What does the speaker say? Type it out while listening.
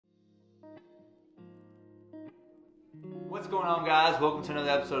What's going on, guys? Welcome to another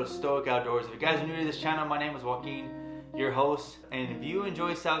episode of Stoic Outdoors. If you guys are new to this channel, my name is Joaquin, your host, and if you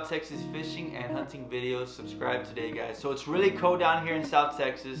enjoy South Texas fishing and hunting videos, subscribe today, guys. So it's really cold down here in South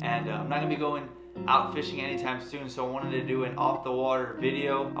Texas, and I'm not gonna be going out fishing anytime soon, so I wanted to do an off the water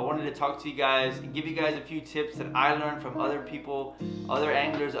video. I wanted to talk to you guys and give you guys a few tips that I learned from other people, other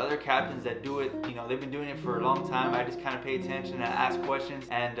anglers, other captains that do it. You know, they've been doing it for a long time. I just kind of pay attention and ask questions,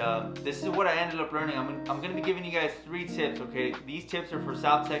 and this is what I ended up learning. I'm going to be giving you guys 3 tips, okay? These tips are for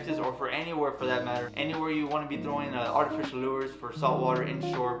South Texas, or for anywhere for that matter. Anywhere you want to be throwing artificial lures for saltwater,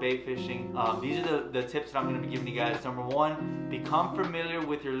 inshore, bait fishing. These are the tips that I'm going to be giving you guys. Number 1, become familiar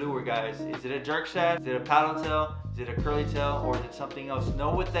with your lure, guys. Is it a jerk shad? Is it a paddle tail? Is it a curly tail? Or is it something else?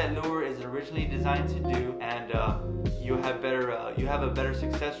 Know what that lure is originally designed to do, and you have a better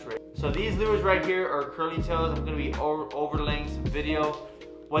success rate. So these lures right here are curly tails. I'm going to be overlaying some video.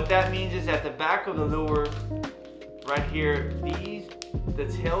 What that means is at the back of the lure right here, the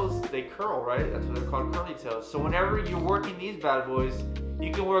tails, they curl, right? That's what they're called, curly tails. So whenever you're working these bad boys,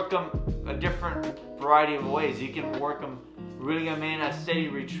 you can work them a different variety of ways. You can work them reeling them in a steady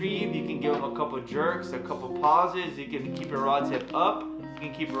retrieve. You can give them a couple jerks, a couple pauses. You can keep your rod tip up. You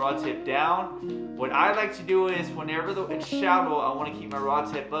can keep your rod tip down. What I like to do is whenever it's shallow, I want to keep my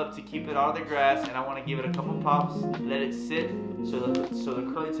rod tip up to keep it out of the grass, and I want to give it a couple pops, let it sit, so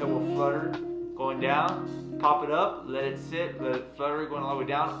the curly tail will flutter going down. Pop it up, let it sit, let it flutter going all the way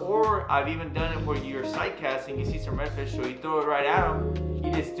down. Or I've even done it where you're sight casting, you see some redfish, so you throw it right at them,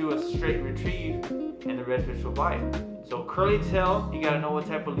 you just do a straight retrieve, and the redfish will bite. So curly tail, you gotta know what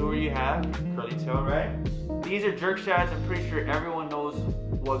type of lure you have. Curly tail, right? These are jerk shads. I'm pretty sure everyone knows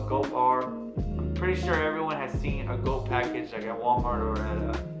what goat are. I'm pretty sure everyone has seen a goat package like at Walmart or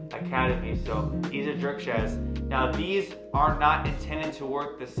at Academy. So these are jerk shads. Now these are not intended to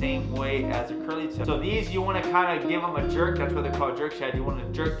work the same way as a curly tail. So these you want to kind of give them a jerk. That's what they're called, jerk shad. You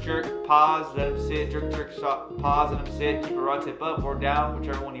want to jerk, pause, let them sit, jerk, pause, let them sit. Keep your rod tip up or down,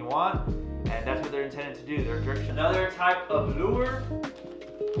 whichever one you want. And that's what they're intended to do. They're jerk shad. Another type of lure,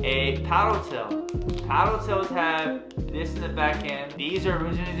 a paddle tail. Paddle tails have this in the back end. These are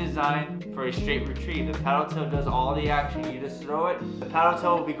originally designed for a straight retrieve. The paddle tail does all the action. You just throw it. The paddle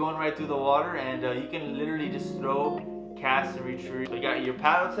tail will be going right through the water, and you can literally just throw, cast, and retrieve. So you got your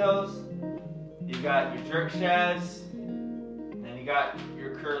paddle tails, you got your jerk shads, and you got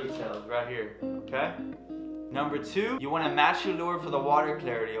your curly tails right here, okay? Number 2, you want to match your lure for the water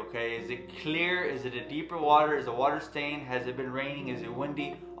clarity, okay? Is it clear? Is it a deeper water? Is the water stained? Has it been raining? Is it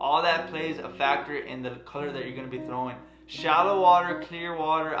windy? All that plays a factor in the color that you're going to be throwing. Shallow water, clear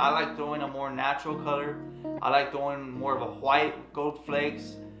water, I like throwing a more natural color. I like throwing more of a white, gold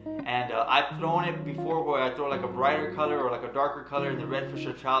flakes. And I've thrown it before where I throw like a brighter color or like a darker color, and the redfish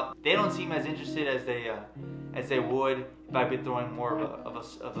or trout, they don't seem as interested as they would if I've been throwing more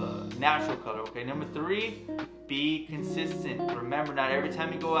of a natural color, okay? Number 3, be consistent. Remember, not every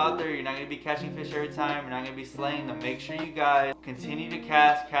time you go out there, you're not going to be catching fish every time. You're not going to be slaying them. Make sure you guys continue to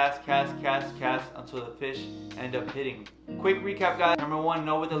cast until the fish end up hitting. Quick recap, guys. Number 1,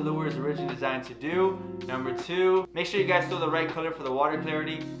 know what the lure is originally designed to do. Number 2, make sure you guys throw the right color for the water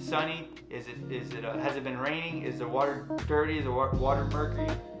clarity. Sunny, has it been raining? Is the water dirty? Is the water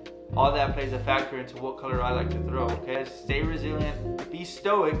murky? All that plays a factor into what color I like to throw, okay? Stay resilient, be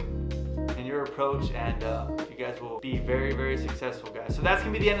stoic in your approach, and you guys will be very, very successful, guys. So that's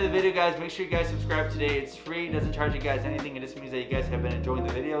gonna be the end of the video, guys. Make sure you guys subscribe today. It's free, it doesn't charge you guys anything. It just means that you guys have been enjoying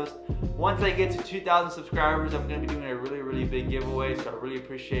the videos. Once I get to 2,000 subscribers, I'm gonna be doing a really, really big giveaway, so I really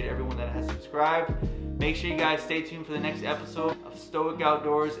appreciate everyone that has subscribed. Make sure you guys stay tuned for the next episode of Stoic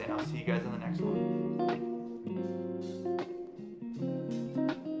Outdoors, and I'll see you guys on the next one.